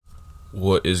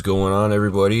What is going on,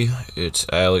 everybody? It's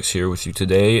Alex here with you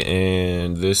today,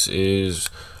 and this is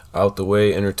Out the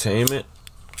Way Entertainment.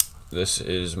 This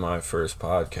is my first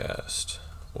podcast.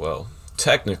 Well,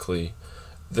 technically,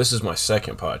 this is my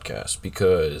second podcast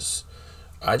because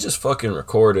I just fucking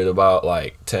recorded about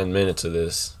like 10 minutes of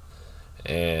this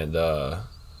and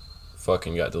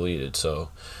fucking got deleted.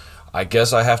 So I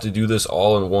guess I have to do this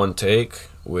all in one take,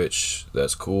 which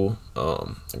that's cool.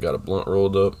 I got a blunt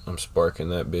rolled up. I'm sparking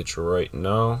that bitch right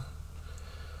now.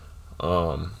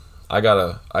 I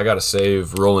gotta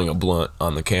save rolling a blunt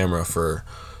on the camera for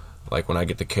like when I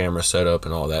get the camera set up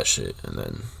and all that shit, and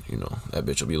then that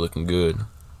bitch will be looking good.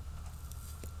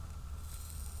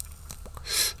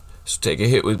 So take a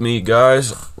hit with me,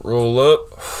 guys. Roll up,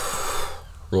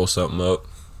 roll something up.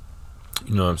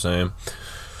 You know what I'm saying?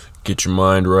 Get your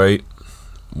mind right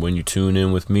when you tune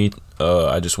in with me.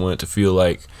 I just want it to feel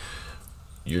like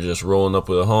you're just rolling up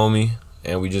with a homie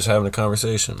and we just having a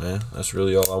conversation, man. That's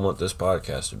really all I want this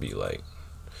podcast to be like.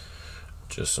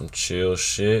 Just some chill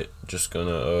shit. Just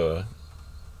gonna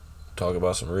talk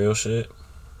about some real shit.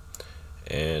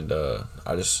 And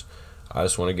I just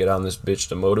want to get on this bitch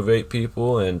to motivate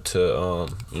people and to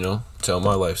tell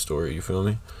my life story, you feel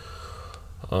me?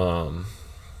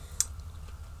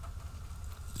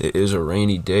 It is a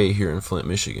rainy day here in Flint,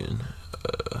 Michigan.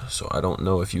 So I don't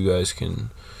know if you guys can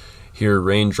hear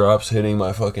raindrops hitting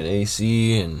my fucking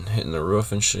AC and hitting the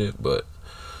roof and shit, but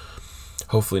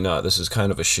hopefully not. This is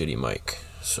kind of a shitty mic,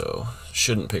 so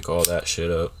shouldn't pick all that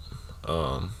shit up.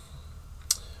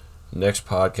 Next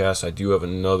podcast, I do have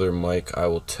another mic I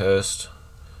will test.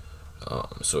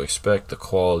 So expect the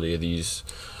quality of these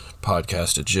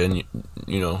podcasts to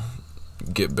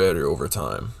get better over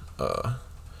time.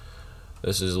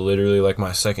 This is literally like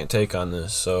my second take on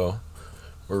this, so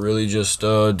we're really just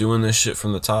doing this shit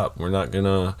from the top. We're not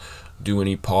gonna do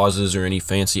any pauses or any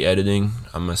fancy editing.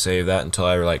 I'm gonna save that until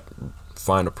I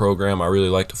find a program I really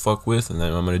like to fuck with, and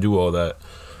then I'm gonna do all that.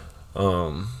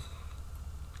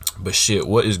 But shit,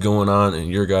 what is going on in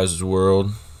your guys'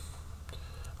 world?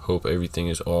 Hope everything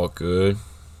is all good.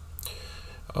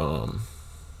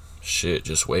 Shit,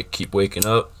 just keep waking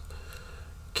up,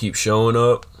 keep showing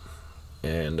up,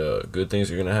 and good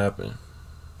things are gonna happen.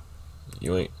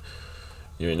 You ain't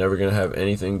never gonna have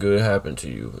anything good happen to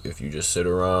you if you just sit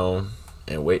around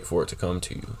and wait for it to come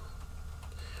to you.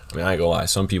 I mean, I ain't gonna lie,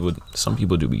 some people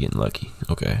do be getting lucky,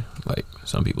 okay? Like,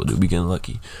 some people do be getting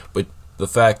lucky. But the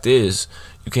fact is,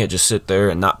 you can't just sit there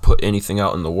and not put anything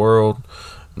out in the world,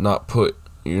 not put,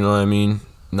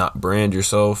 not brand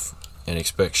yourself and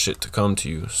expect shit to come to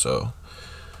you. So,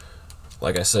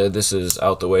 like I said, this is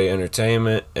Out the Way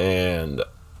Entertainment, and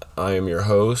I am your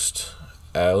host,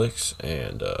 Alex,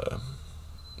 and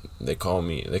they call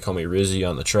me Rizzy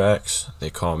on the tracks. They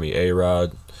call me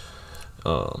A-Rod.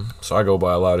 So I go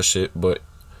by a lot of shit, but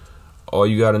all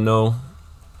you gotta know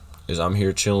is I'm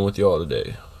here chilling with y'all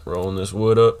today, rolling this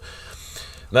wood up.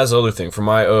 And that's the other thing for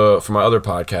my other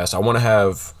podcast. I want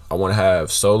to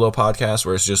have solo podcasts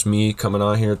where it's just me coming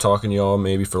on here talking to y'all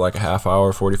maybe for like a half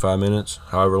hour, 45 minutes,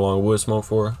 however long wood smoke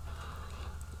for.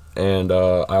 And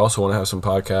I also want to have some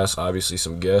podcasts, obviously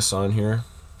some guests on here.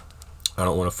 I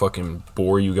don't want to fucking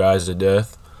bore you guys to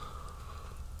death.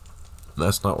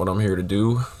 That's not what I'm here to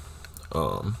do.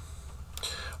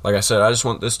 Like I said, I just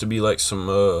want this to be like some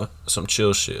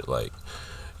chill shit. Like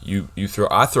I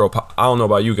don't know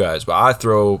about you guys, but I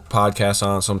throw podcasts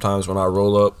on sometimes when I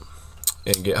roll up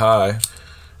and get high,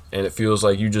 and it feels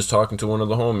like you just talking to one of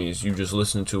the homies. You just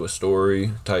listen to a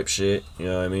story type shit. You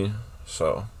know what I mean?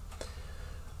 So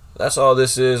that's all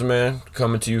this is, man.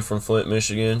 Coming to you from Flint,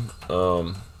 Michigan.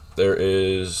 There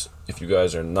is, if you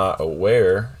guys are not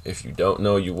aware, if you don't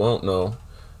know, you won't know,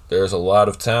 there's a lot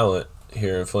of talent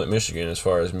here in Flint, Michigan as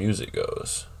far as music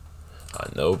goes. I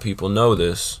know people know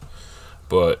this,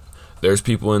 but there's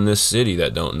people in this city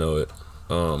that don't know it.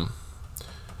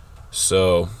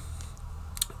 So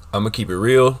I'm gonna keep it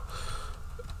real.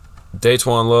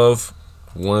 Daytwan Love,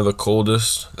 one of the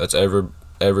coldest that's ever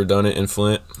done it in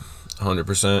Flint,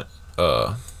 100%.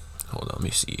 Hold on, let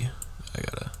me see. I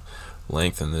gotta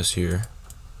lengthen this here.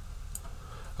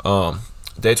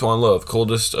 Daytwan Love,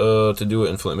 coldest to do it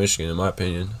in Flint, Michigan, in my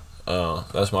opinion.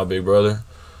 That's my big brother.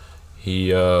 He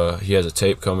has a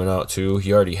tape coming out too.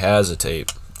 He already has a tape,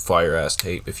 fire ass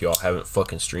tape. If y'all haven't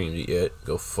fucking streamed it yet,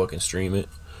 go fucking stream it.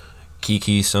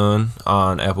 Kiki Son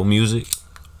on Apple Music,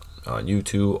 on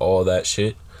YouTube, all that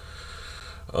shit.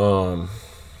 But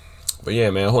yeah,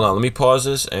 man, hold on. Let me pause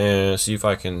this and see if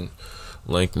I can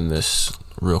lengthen this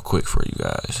real quick for you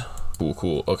guys.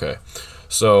 Cool. Okay.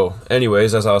 So,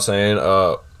 anyways, as I was saying,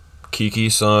 Kiki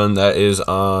Son, that is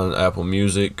on Apple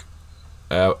Music,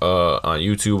 on on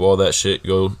YouTube, all that shit.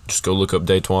 Just go look up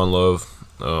Daytwan Love.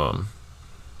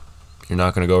 You're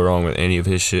not gonna go wrong with any of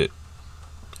his shit.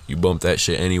 You bump that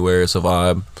shit anywhere, it's a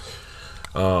vibe.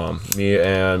 Me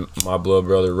and my blood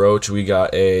brother Roach, we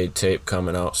got a tape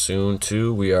coming out soon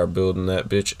too. We are building that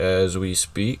bitch as we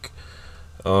speak.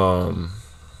 I'd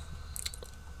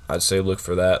say look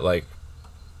for that like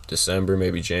December,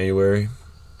 maybe January.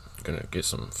 Gonna get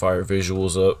some fire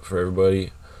visuals up for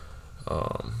everybody.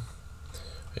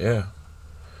 Yeah,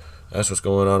 that's what's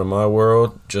going on in my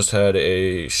world. Just had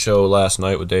a show last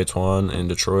night with Daytwan in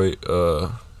Detroit.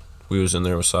 We was in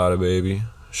there with Sada Baby.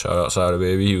 Shout out Sada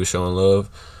Baby. He was showing love.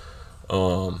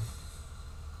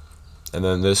 And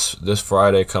then this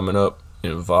Friday coming up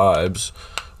in Vibes,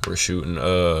 we're shooting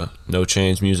No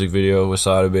Chains music video with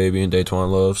Sada Baby and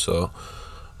Daytwan Love. So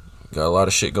got a lot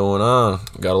of shit going on.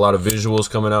 Got a lot of visuals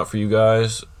coming out for you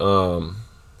guys.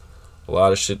 A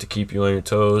lot of shit to keep you on your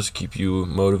toes, keep you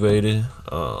motivated,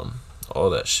 all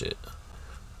that shit.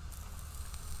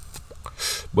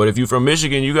 But if you're from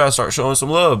Michigan, you gotta start showing some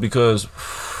love, because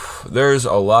there's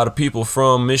a lot of people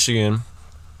from Michigan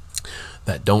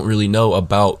that don't really know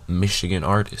about Michigan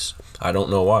artists. I don't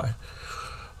know why.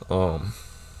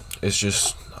 It's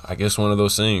just, I guess, one of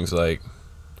those things, like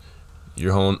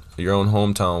your own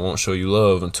hometown won't show you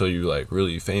love until you like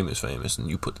really famous and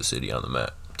you put the city on the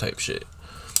map type shit.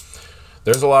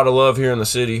 There's a lot of love here in the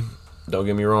city, don't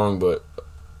get me wrong, but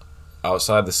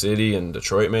outside the city and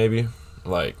Detroit maybe,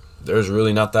 like, there's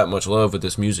really not that much love with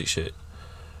this music shit.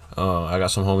 I got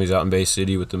some homies out in Bay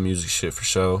City with the music shit for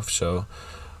sure.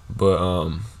 But,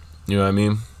 you know what I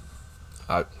mean?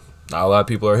 Not a lot of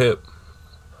people are hip.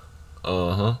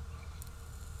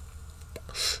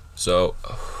 So,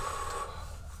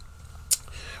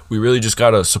 we really just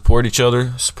gotta support each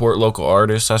other, support local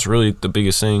artists. That's really the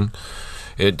biggest thing.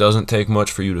 It doesn't take much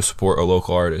for you to support a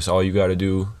local artist. All you gotta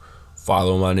do,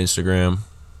 follow them on Instagram,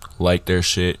 like their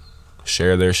shit,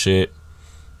 share their shit,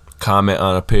 comment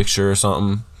on a picture or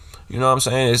something. You know what I'm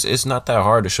saying? It's not that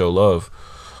hard to show love.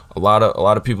 A lot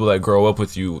of people that grow up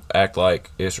with you act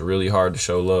like it's really hard to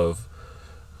show love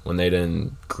when they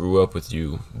didn't grew up with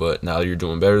you, but now you're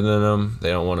doing better than them, they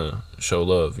don't want to show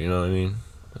love. You know what I mean?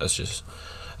 That's just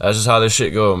how this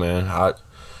shit go, man.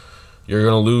 You're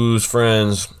gonna lose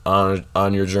friends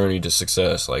on your journey to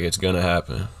success. Like, it's gonna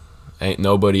happen. Ain't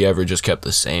nobody ever just kept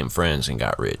the same friends and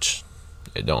got rich.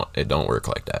 It don't work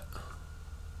like that.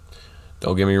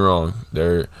 Don't get me wrong.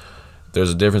 There's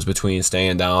a difference between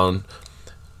staying down,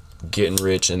 getting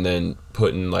rich, and then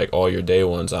putting like all your day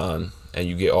ones on and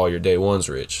you get all your day ones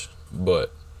rich.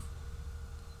 But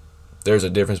there's a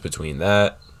difference between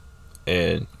that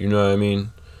and, you know what I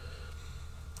mean?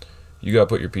 You gotta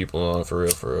put your people on for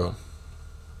real.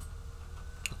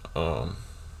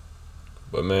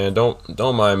 But man,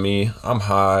 don't mind me. I'm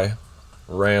high,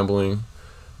 rambling.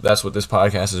 That's what this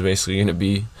podcast is basically gonna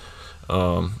be.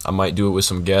 I might do it with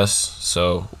some guests,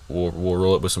 so we'll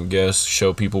roll up with some guests,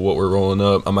 show people what we're rolling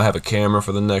up. I'm gonna have a camera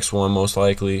for the next one, most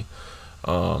likely.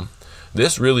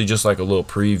 This really just like a little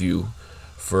preview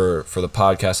for the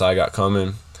podcast I got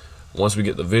coming. Once we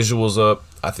get the visuals up,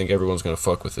 I think everyone's gonna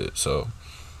fuck with it. So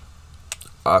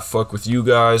I fuck with you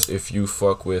guys if you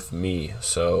fuck with me.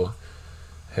 So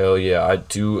hell yeah, I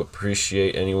do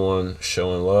appreciate anyone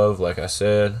showing love. Like I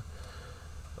said,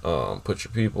 put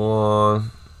your people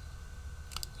on.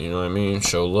 You know what I mean?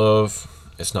 Show love.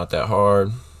 It's not that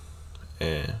hard.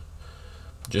 And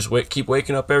just keep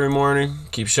waking up every morning.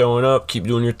 Keep showing up. Keep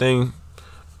doing your thing.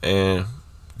 And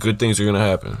good things are going to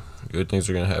happen. Good things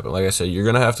are going to happen. Like I said, you're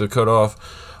going to have to cut off.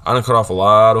 I done cut off a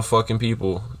lot of fucking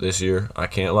people this year. I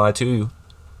can't lie to you.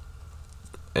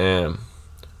 And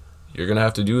you're going to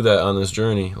have to do that on this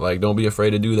journey. Like, don't be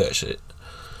afraid to do that shit.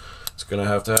 It's going to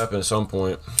have to happen at some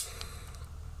point.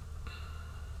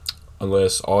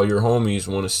 Unless all your homies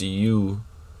want to see you,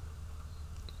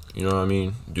 you know what I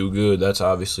mean, do good. That's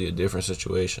obviously a different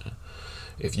situation.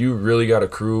 If you really got a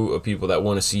crew of people that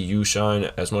want to see you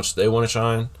shine as much as they want to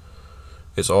shine,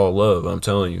 it's all love. I'm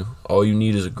telling you. All you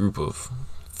need is a group of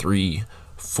 3-4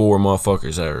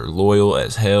 motherfuckers that are loyal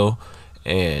as hell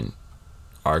and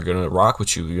are going to rock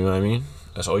with you. You know what I mean?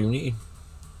 That's all you need.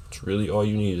 It's really all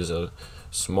you need is a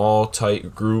small,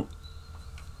 tight group,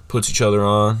 puts each other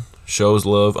on, shows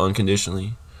love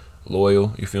unconditionally,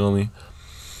 loyal, you feel me?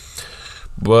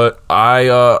 But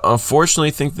I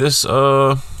unfortunately think this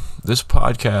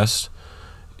podcast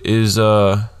is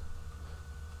gonna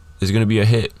be a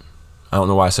hit. I don't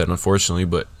know why I said unfortunately,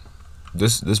 but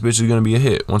this bitch is gonna be a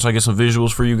hit. Once I get some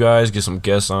visuals for you guys, get some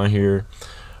guests on here,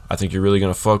 I think you're really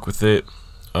gonna fuck with it.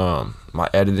 My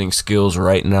editing skills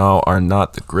right now are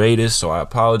not the greatest, so I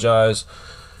apologize.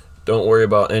 Don't worry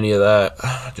about any of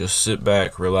that. Just sit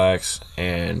back, relax,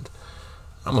 and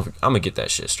I'm gonna get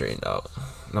that shit straightened out.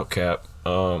 No cap.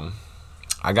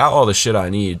 I got all the shit I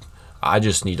need. I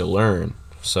just need to learn.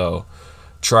 So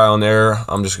trial and error.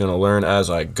 I'm just gonna learn as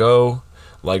I go.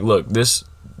 Like, look, this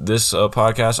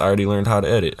podcast, I already learned how to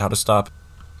edit, how to stop.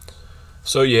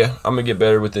 So yeah, I'm gonna get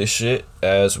better with this shit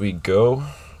as we go.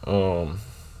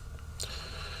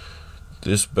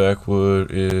 This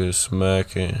backwood is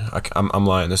smacking. I'm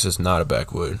lying. This is not a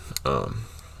backwood.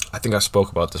 I think I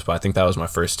spoke about this, but I think that was my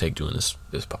first take doing this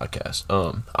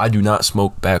podcast. I do not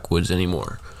smoke backwoods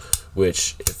anymore.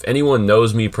 Which, if anyone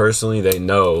knows me personally, they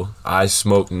know I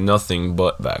smoked nothing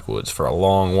but backwoods for a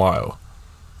long while.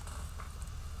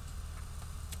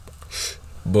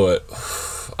 But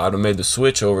I'd have made the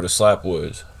switch over to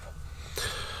slapwoods.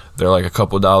 They're like a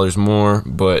couple dollars more,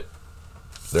 but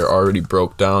they're already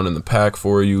broke down in the pack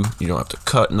for you. You don't have to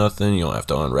cut nothing. You don't have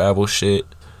to unravel shit.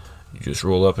 You just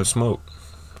roll up and smoke.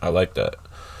 I like that.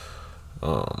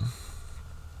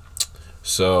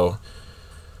 So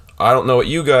I don't know what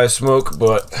you guys smoke,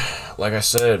 but like I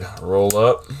said, roll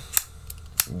up,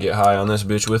 get high on this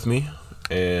bitch with me,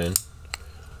 and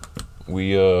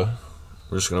we're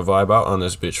just gonna vibe out on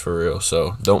this bitch for real.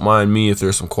 So don't mind me if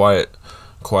there's some quiet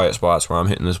spots where I'm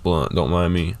hitting this blunt. Don't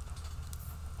mind me.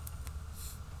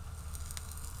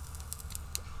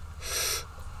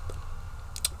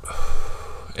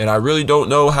 And I really don't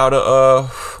know how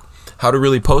to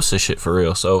really post this shit for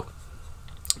real. So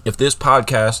if this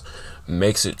podcast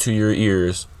makes it to your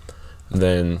ears,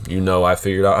 then you know I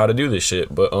figured out how to do this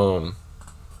shit. But I'm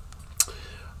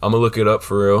gonna look it up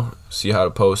for real, see how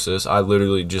to post this. I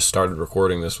literally just started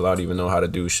recording this without even know how to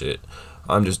do shit.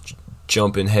 I'm just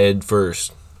jumping head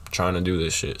first trying to do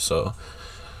this shit. So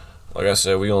like I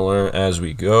said, we gonna learn as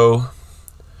we go.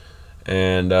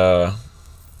 And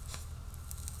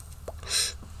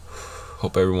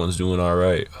hope everyone's doing all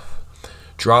right.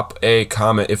 Drop a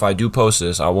comment if I do post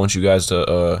this. I want you guys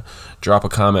to drop a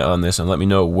comment on this and let me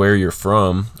know where you're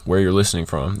from, where you're listening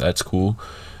from. That's cool.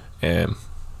 And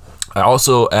I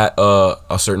also, at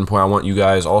a certain point, I want you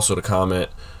guys also to comment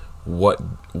what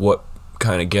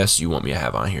kind of guests you want me to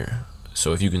have on here.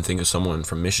 So if you can think of someone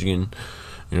from Michigan,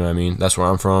 you know what I mean? That's where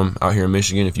I'm from, out here in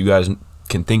Michigan. If you guys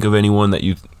can think of anyone that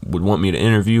you would want me to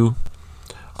interview,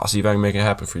 I'll see if I can make it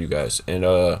happen for you guys. And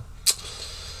I'm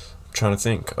trying to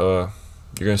think.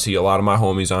 You're going to see a lot of my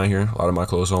homies on here, a lot of my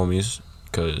close homies,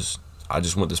 because I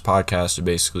just want this podcast to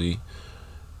basically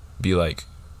be like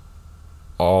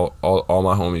all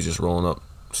my homies just rolling up,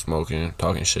 smoking,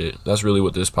 talking shit. That's really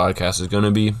what this podcast is going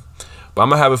to be. But I'm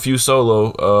going to have a few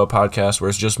solo podcasts where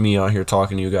it's just me out here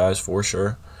talking to you guys for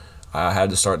sure. I had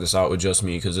to start this out with just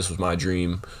me because this was my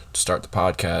dream to start the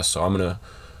podcast. So I'm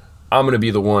gonna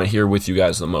be the one here with you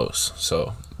guys the most.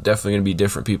 So definitely gonna be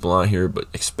different people on here, but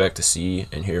expect to see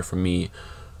and hear from me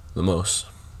the most.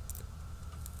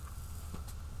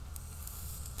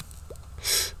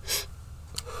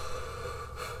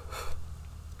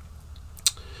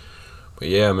 But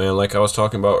yeah, man, like I was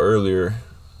talking about earlier,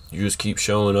 you just keep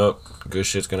showing up, good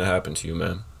shit's gonna happen to you,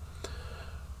 man.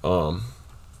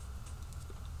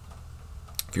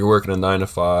 If you're working a 9 to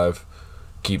 5,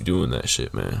 keep doing that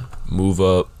shit, man. Move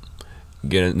up,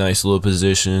 get a nice little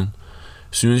position.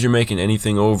 As soon as you're making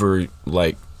anything over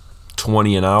like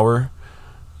 20 an hour,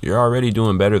 you're already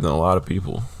doing better than a lot of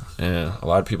people. And a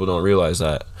lot of people don't realize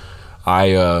that.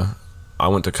 I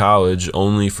went to college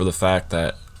only for the fact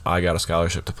that I got a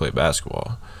scholarship to play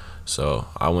basketball. So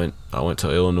I went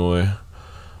to Illinois.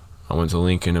 I went to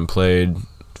Lincoln and played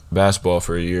basketball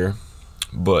for a year.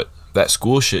 But that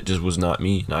school shit just was not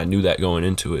me, and I knew that going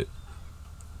into it.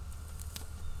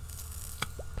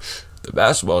 The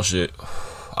basketball shit,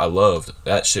 I loved.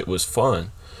 That shit was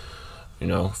fun. You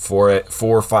know, 4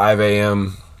 or 5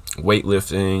 a.m.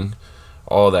 weightlifting,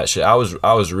 all that shit. I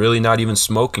was really not even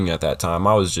smoking at that time.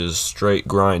 I was just straight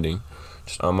grinding,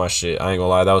 just on my shit. I ain't gonna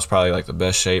lie, that was probably like the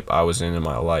best shape I was in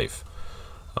my life.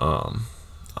 I'm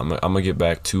gonna get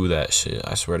back to that shit.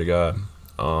 I swear to God.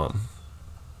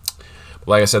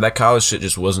 Like I said, that college shit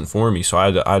just wasn't for me, so I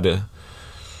had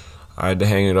to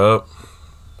hang it up.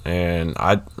 And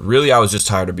I was just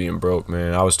tired of being broke,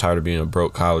 man. I was tired of being a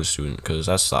broke college student, because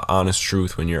that's the honest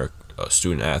truth. When you're a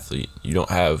student athlete, you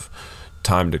don't have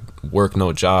time to work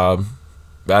no job.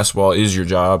 Basketball is your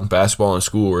job. Basketball and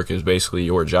schoolwork is basically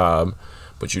your job,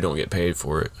 but you don't get paid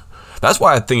for it. That's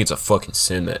why I think it's a fucking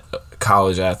sin that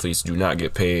college athletes do not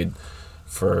get paid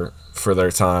for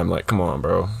their time. Like, come on,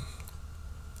 bro.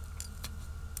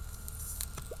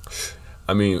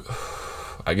 I mean,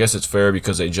 I guess it's fair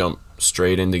because they jump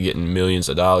straight into getting millions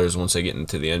of dollars once they get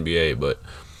into the NBA, but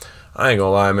I ain't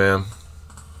gonna lie, man.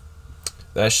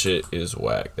 That shit is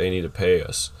whack. They need to pay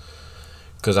us.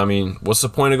 Because, I mean, what's the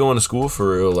point of going to school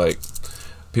for real? Like,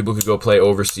 people could go play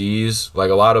overseas. Like,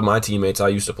 a lot of my teammates I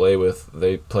used to play with,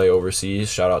 they play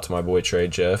overseas. Shout out to my boy Trey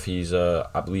Jeff. He's,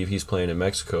 I believe he's playing in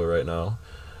Mexico right now.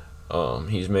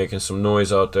 He's making some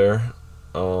noise out there.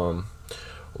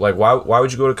 Like, why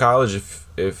would you go to college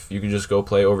if you could just go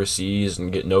play overseas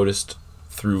and get noticed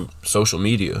through social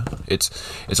media? It's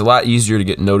a lot easier to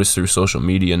get noticed through social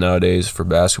media nowadays for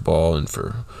basketball and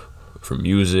for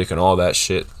music and all that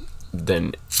shit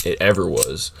than it ever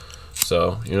was.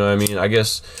 So, you know what I mean? I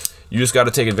guess you just got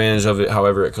to take advantage of it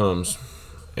however it comes.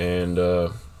 And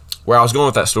where I was going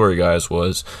with that story, guys,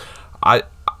 was I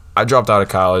dropped out of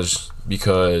college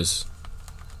because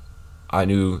I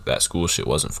knew that school shit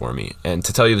wasn't for me. And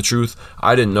to tell you the truth,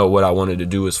 I didn't know what I wanted to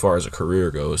do as far as a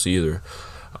career goes either.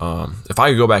 If I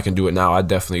could go back and do it now, I'd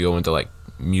definitely go into like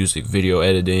music video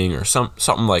editing or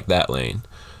something like that lane.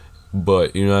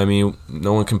 But, you know what I mean?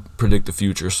 No one can predict the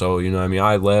future. So, you know what I mean?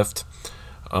 I left.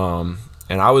 And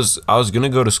I was going to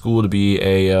go to school to be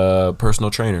a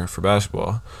personal trainer for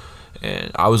basketball.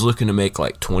 And I was looking to make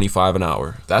like $25 an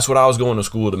hour. That's what I was going to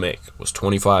school to make, was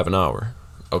 $25 an hour.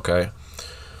 Okay.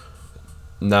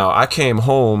 Now, I came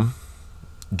home,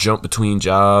 jumped between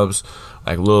jobs,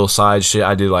 like little side shit.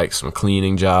 I did like some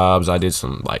cleaning jobs. I did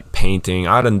some like painting.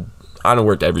 I done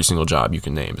worked every single job you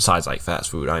can name besides like fast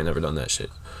food. I ain't never done that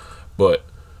shit. But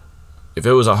if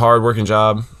it was a hard working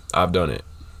job, I've done it.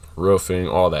 Roofing,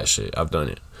 all that shit, I've done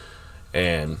it.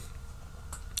 And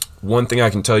one thing I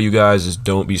can tell you guys is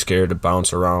don't be scared to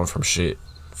bounce around from shit.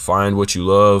 Find what you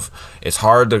love. It's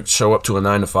hard to show up to a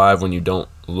 9 to 5 when you don't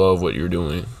love what you're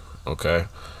doing. Okay?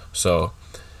 So,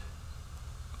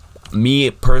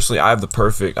 me personally, I have the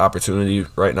perfect opportunity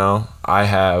right now. I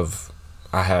have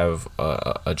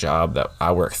a job that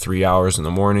I work 3 hours in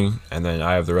the morning, and then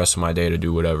I have the rest of my day to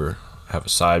do whatever. I have a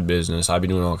side business. I be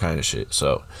doing all kind of shit.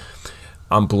 So,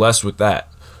 I'm blessed with that.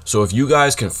 So, if you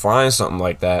guys can find something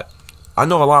like that, I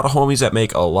know a lot of homies that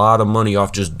make a lot of money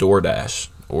off just DoorDash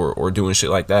or doing shit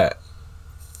like that.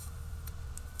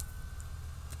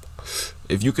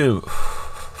 If you can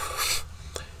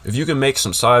make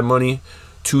some side money,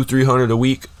 $200-300 a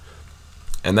week,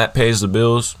 and that pays the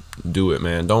bills, do it,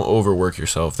 man. Don't overwork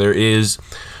yourself. There is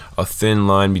a thin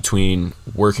line between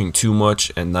working too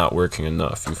much and not working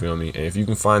enough. You feel me? And if you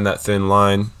can find that thin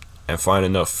line and find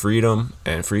enough freedom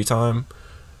and free time,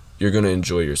 you're gonna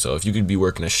enjoy yourself. You could be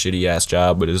working a shitty ass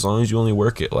job, but as long as you only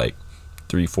work it like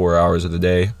 3-4 hours of the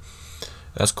day,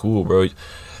 that's cool, bro.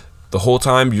 The whole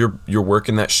time you're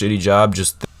working that shitty job,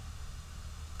 just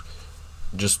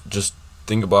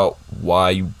think about why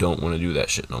you don't want to do that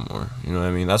shit no more. You know what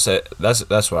I mean? That's it. That's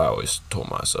what I always told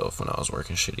myself when I was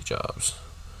working shitty jobs.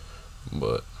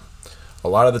 But a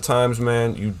lot of the times,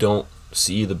 man, you don't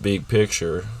see the big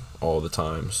picture all the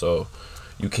time. So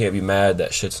you can't be mad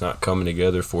that shit's not coming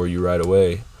together for you right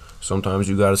away. Sometimes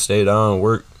you gotta stay down and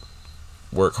work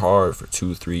hard for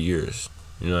 2-3 years.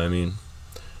 You know what I mean?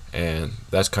 And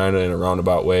that's kind of in a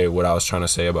roundabout way what I was trying to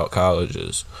say about college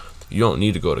is you don't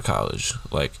need to go to college.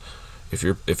 Like, if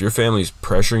your family's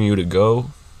pressuring you to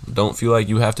go, don't feel like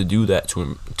you have to do that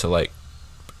to like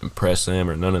impress them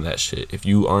or none of that shit. If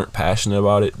you aren't passionate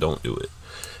about it, don't do it.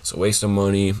 It's a waste of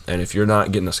money. And if you're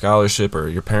not getting a scholarship or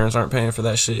your parents aren't paying for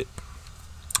that shit,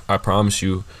 I promise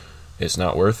you, it's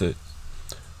not worth it.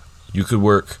 You could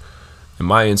work. In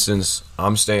my instance,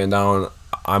 I'm staying down.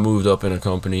 I moved up in a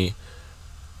company,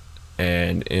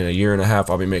 and in a year and a half,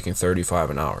 I'll be making $35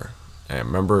 an hour. And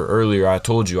remember earlier, I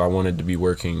told you I wanted to be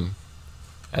working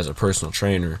as a personal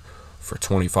trainer for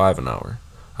 $25 an hour.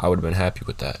 I would have been happy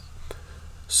with that.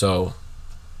 So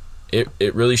it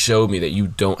really showed me that you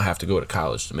don't have to go to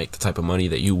college to make the type of money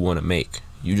that you want to make.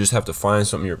 You just have to find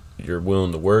something you're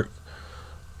willing to work.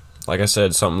 Like I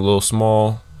said, something a little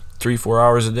small, 3-4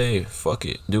 hours a day. Fuck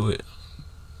it, do it.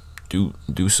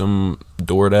 Do some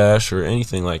DoorDash or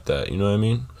anything like that. You know what I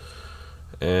mean?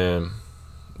 And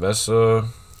that's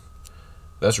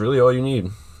really all you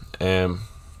need. And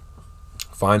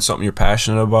find something you're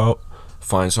passionate about.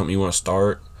 Find something you want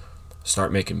to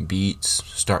start making beats,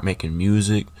 start making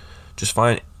music. Just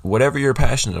find whatever you're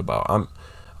passionate about.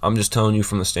 I'm just telling you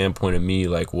from the standpoint of me,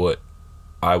 like what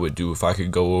I would do if I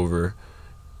could go over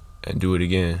and do it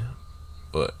again.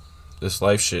 But this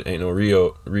life shit ain't no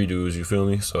redos, you feel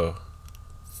me? So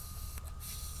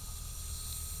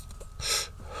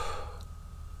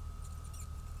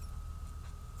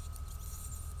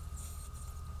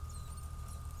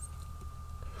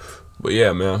but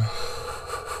yeah, man,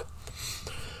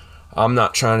 I'm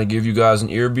not trying to give you guys an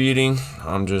ear beating.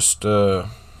 I'm just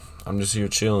here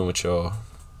chilling with y'all.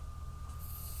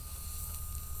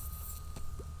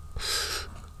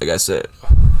 like I said,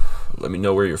 let me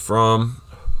know where you're from.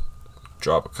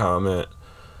 Drop a comment,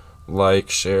 like,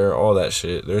 share, all that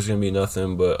shit. There's gonna be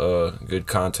nothing but good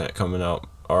content coming out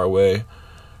our way.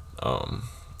 I'm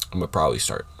gonna probably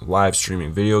start live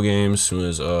streaming video games as soon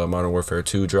as Modern Warfare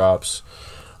 2 drops.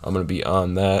 I'm gonna be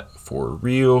on that for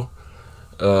real.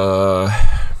 The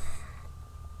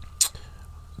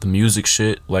music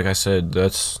shit, like I said,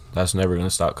 that's never gonna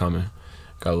stop coming.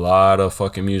 Got a lot of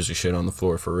fucking music shit on the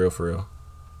floor, for real.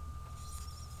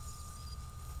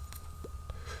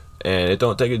 And it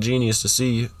don't take a genius to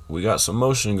see we got some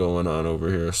motion going on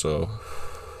over here, so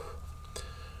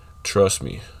trust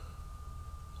me.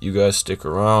 You guys stick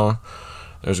around.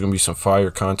 There's gonna be some fire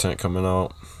content coming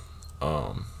out.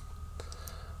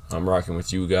 I'm rocking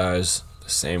with you guys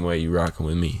the same way you rocking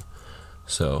with me.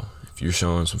 So if you're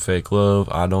showing some fake love,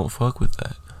 I don't fuck with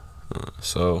that.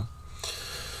 So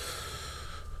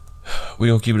we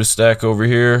gonna keep it a stack over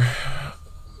here.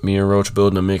 Me and Roach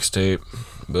building a mixtape,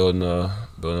 building a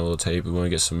little tape. We want to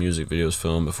get some music videos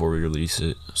filmed before we release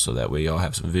it, so that way y'all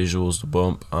have some visuals to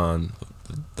bump on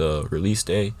the release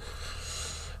day.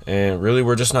 And really,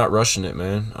 we're just not rushing it,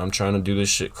 man. I'm trying to do this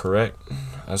shit correct.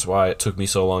 That's why it took me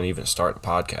so long to even start the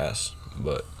podcast.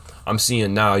 But I'm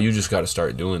seeing now you just got to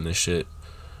start doing this shit.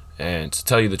 And to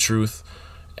tell you the truth,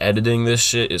 editing this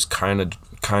shit is kind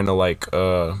of like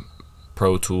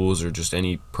Pro Tools or just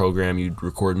any program you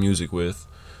record music with.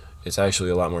 It's actually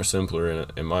a lot more simpler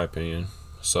in my opinion.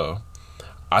 So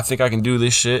I think I can do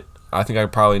this shit. I think I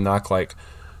could probably knock like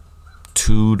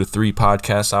 2 to 3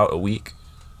 podcasts out a week.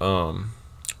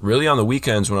 Really on the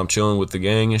weekends when I'm chilling with the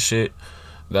gang and shit,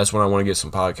 that's when I want to get some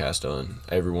podcasts done.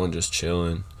 Everyone just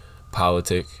chilling,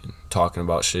 politic, talking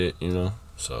about shit, you know.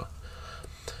 So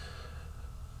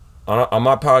on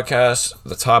my podcast,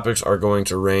 the topics are going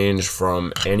to range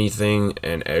from anything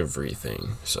and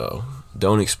everything. So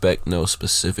don't expect no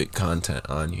specific content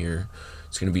on here.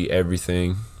 It's gonna be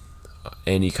everything,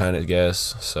 any kind of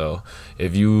guest. So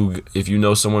if you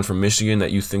know someone from Michigan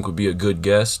that you think would be a good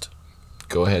guest,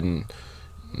 go ahead and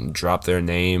drop their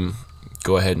name.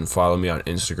 Go ahead and follow me on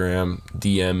Instagram.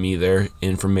 DM me their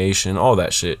information, all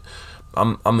that shit.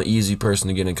 I'm an easy person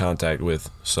to get in contact with.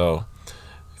 So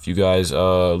if you guys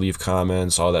leave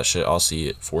comments, all that shit, I'll see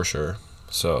it for sure.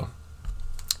 So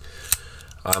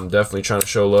I'm definitely trying to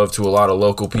show love to a lot of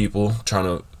local people, trying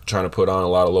to put on a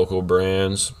lot of local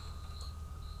brands.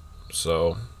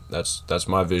 So that's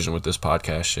my vision with this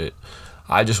podcast shit.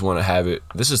 I just want to have it.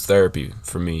 This is therapy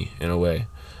for me in a way.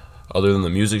 Other than the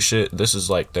music shit, this is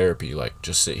like therapy. Like,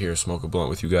 just sit here, smoke a blunt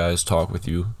with you guys, talk with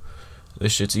you.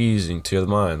 This shit's easing to the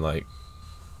mind. Like,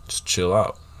 just chill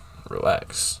out,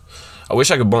 relax. I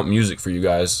wish I could bump music for you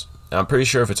guys. I'm pretty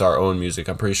sure if it's our own music,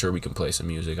 I'm pretty sure we can play some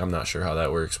music. I'm not sure how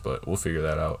that works, but we'll figure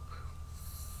that out.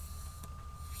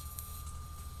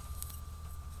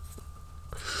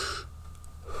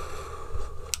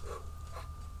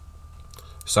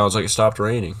 Sounds like it stopped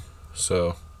raining,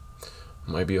 so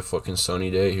it might be a fucking sunny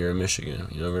day here in Michigan.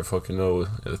 You never fucking know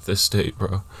at this state,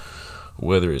 bro.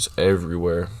 Weather is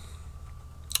everywhere.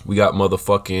 We got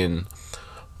motherfucking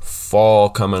fall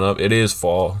coming up. It is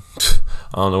fall.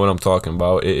 I don't know what I'm talking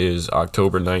about. It is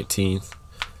October 19th,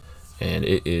 and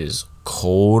it is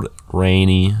cold,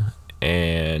 rainy,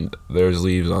 and there's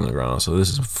leaves on the ground. So this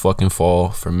is fucking fall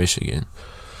for Michigan.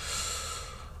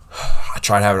 I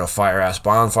tried having a fire-ass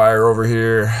bonfire over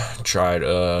here. Tried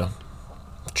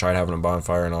having a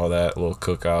bonfire and all that, a little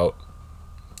cookout.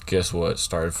 Guess what?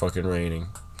 Started fucking raining.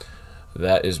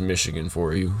 That is Michigan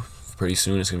for you. Pretty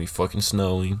soon it's gonna be fucking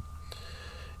snowing,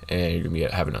 and you're gonna be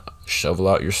having to shovel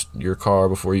out your car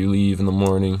before you leave in the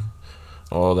morning.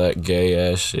 All that gay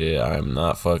ass shit. I'm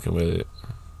not fucking with it.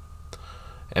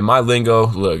 And my lingo,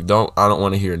 look, I don't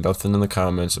want to hear nothing in the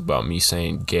comments about me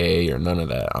saying gay or none of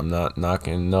that. I'm not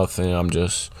knocking nothing. I'm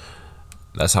just,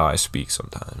 that's how I speak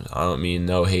sometimes. I don't mean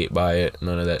no hate by it,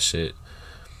 none of that shit.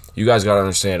 You guys gotta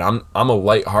understand, I'm a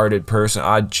lighthearted person.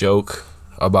 I joke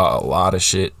about a lot of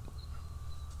shit,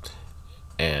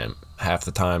 and half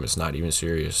the time it's not even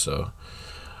serious. So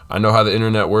I know how the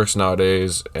internet works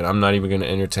nowadays, and I'm not even gonna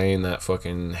entertain that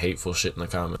fucking hateful shit in the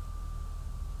comments.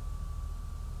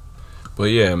 But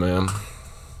yeah, man,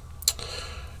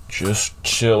 just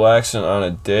chillaxing on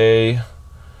a day.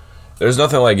 There's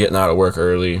nothing like getting out of work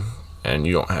early and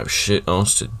you don't have shit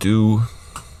else to do.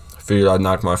 I figured I'd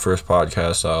knock my first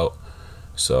podcast out.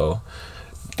 So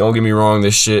don't get me wrong,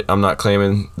 I'm not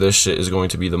claiming this shit is going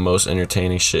to be the most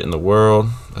entertaining shit in the world.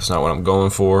 That's not what I'm going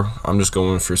for. I'm just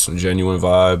going for some genuine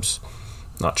vibes.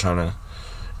 Not trying to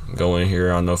go in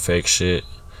here on no fake shit,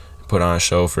 put on a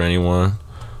show for anyone.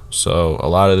 So a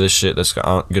lot of this shit that's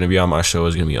going to be on my show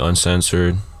is going to be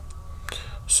uncensored.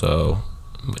 So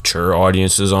mature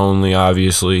audiences only,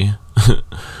 obviously.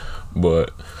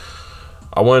 But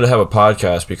I wanted to have a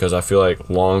podcast because I feel like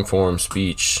long form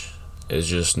speech is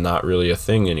just not really a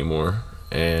thing anymore.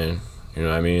 And you know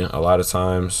what I mean? A lot of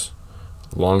times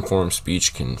long form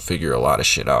speech can figure a lot of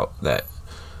shit out that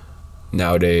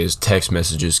nowadays text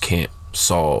messages can't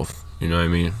solve. You know what I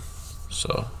mean?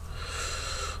 So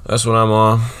that's what I'm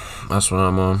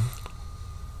on.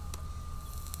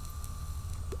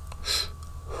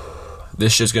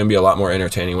 This shit's gonna be a lot more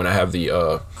entertaining when I have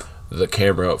the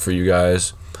camera up for you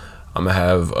guys. I'm gonna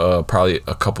have probably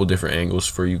a couple different angles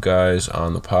for you guys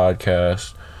on the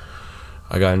podcast.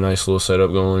 I got a nice little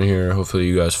setup going here. Hopefully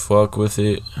you guys fuck with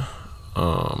it.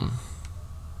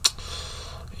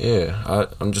 Yeah,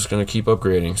 I'm just gonna keep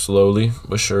upgrading slowly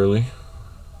but surely,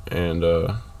 and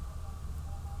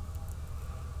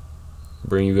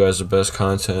bring you guys the best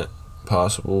content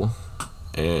possible.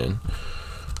 And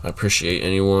I appreciate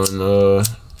anyone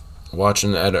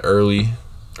watching at an early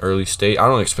state. I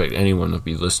don't expect anyone to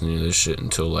be listening to this shit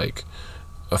until like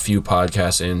a few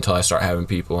podcasts in, until I start having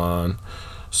people on.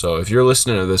 So if you're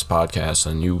listening to this podcast,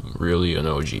 then you really an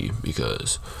OG,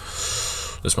 because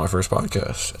this is my first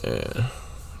podcast, and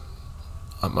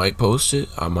I might post it,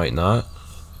 I might not.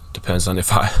 Depends on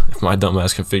if my dumb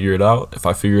ass can figure it out. If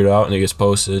I figure it out and it gets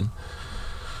posted,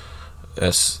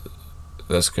 that's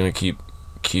gonna keep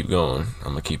going. I'm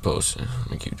gonna keep posting. I'm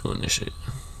gonna keep doing this shit.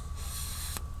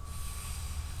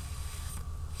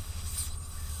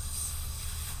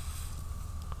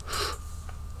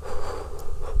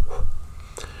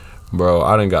 Bro,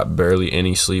 I done got barely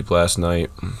any sleep last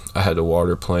night. I had to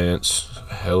water plants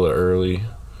hella early.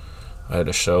 I had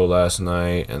a show last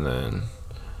night, and then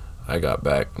I got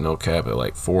back, no cap, at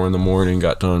like 4 in the morning.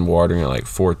 Got done watering at like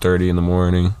 4:30 in the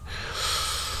morning.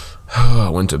 I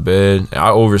went to bed. I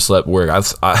overslept work.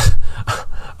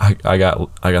 I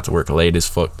got to work late as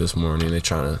fuck this morning. They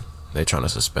trying to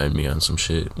suspend me on some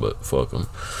shit, but fuck them.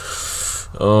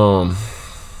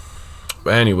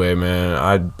 But anyway, man,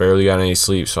 I barely got any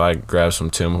sleep, so I grabbed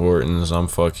some Tim Hortons.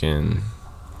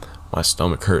 My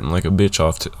stomach hurting like a bitch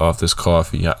off this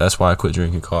coffee. That's why I quit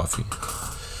drinking coffee.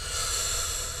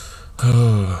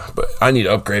 But I need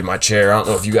to upgrade my chair. I don't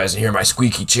know if you guys can hear my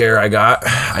squeaky chair I got.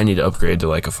 I need to upgrade to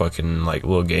like a fucking like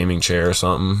little gaming chair or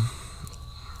something.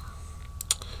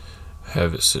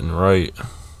 Have it sitting right.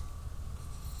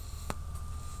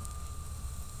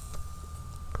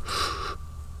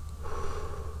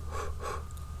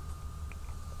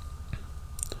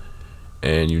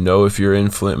 And if you're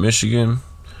in Flint, Michigan,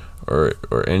 or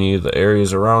any of the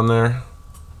areas around there,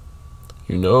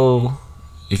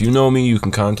 if you know me, you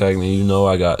can contact me.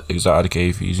 I got exotic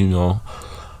AFEs.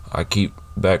 I keep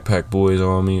Backpack Boys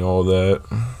on me, all that.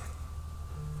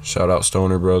 Shout out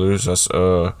Stoner Brothers. That's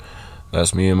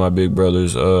me and my big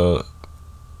brother's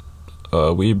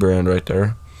weed brand right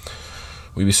there.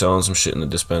 We be selling some shit in the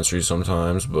dispensary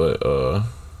sometimes, but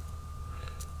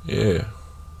yeah.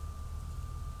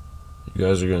 You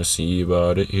guys are gonna see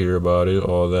about it, hear about it,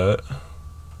 all that.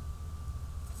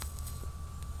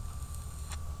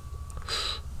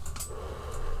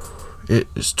 It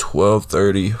is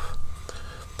 12:30,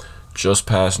 just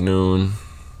past noon,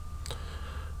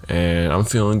 and I'm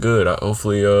feeling good.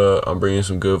 Hopefully, I'm bringing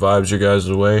some good vibes your guys'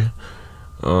 way.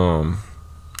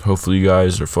 Hopefully, you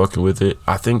guys are fucking with it.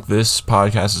 I think this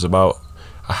podcast is about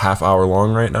a half hour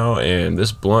long right now, and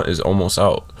this blunt is almost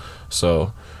out.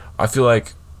 So, I feel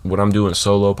like when I'm doing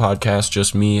solo podcast,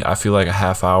 just me, I feel like a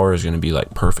half hour is going to be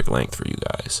like perfect length for you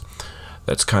guys.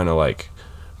 That's kind of like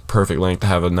perfect length to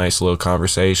have a nice little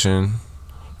conversation,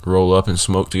 roll up and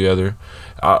smoke together.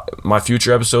 My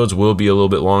future episodes will be a little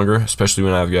bit longer, especially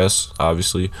when I have guests,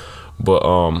 obviously. But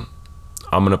I'm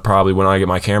going to probably, when I get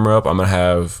my camera up, I'm going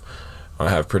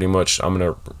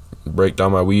to break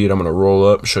down my weed. I'm going to roll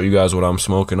up, show you guys what I'm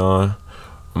smoking on.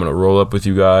 I'm going to roll up with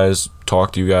you guys,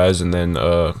 talk to you guys, and then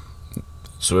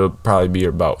so it'll probably be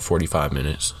about 45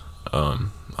 minutes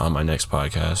on my next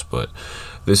podcast. But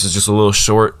this is just a little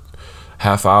short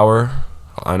half hour.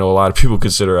 I know a lot of people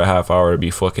consider a half hour to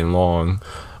be fucking long.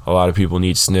 A lot of people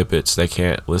need snippets. They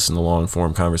can't listen to long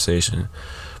form conversation.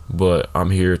 But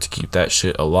I'm here to keep that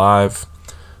shit alive,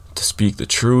 to speak the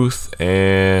truth,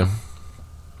 and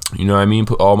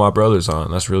put all my brothers on.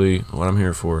 That's really what I'm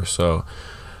here for. So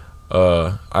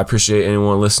I appreciate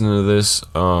anyone listening to this.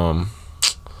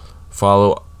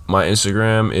 Follow my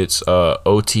Instagram. It's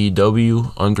OTW_A.ROD.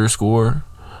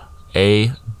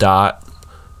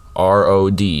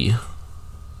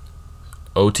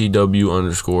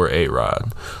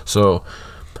 OTW_AROD. So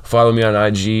follow me on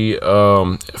IG.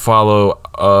 Follow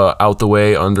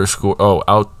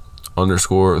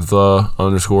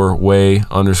 _the_way_ENT.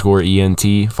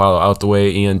 Follow Out the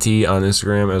Way ENT on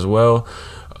Instagram as well.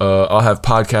 I'll have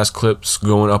podcast clips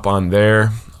going up on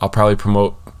there. I'll probably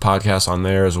promote podcasts on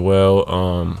there as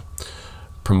well.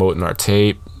 Promoting our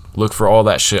tape. Look for all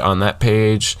that shit on that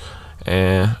page.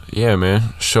 And yeah,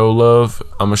 man, show love.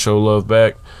 I'm gonna show love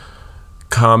back.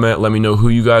 Comment, let me know who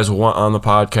you guys want on the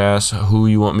podcast, who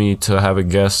you want me to have a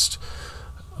guest.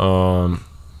 You know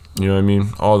what I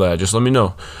mean? All that. Just let me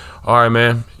know. All right,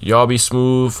 man. Y'all be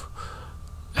smooth.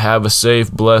 Have a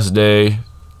safe, blessed day.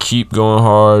 Keep going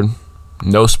hard.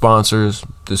 No sponsors.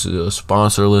 This is a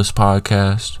sponsorless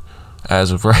podcast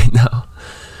as of right now.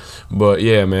 But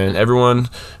yeah, man. Everyone,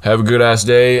 have a good ass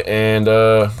day, and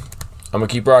I'm gonna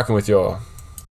keep rocking with y'all.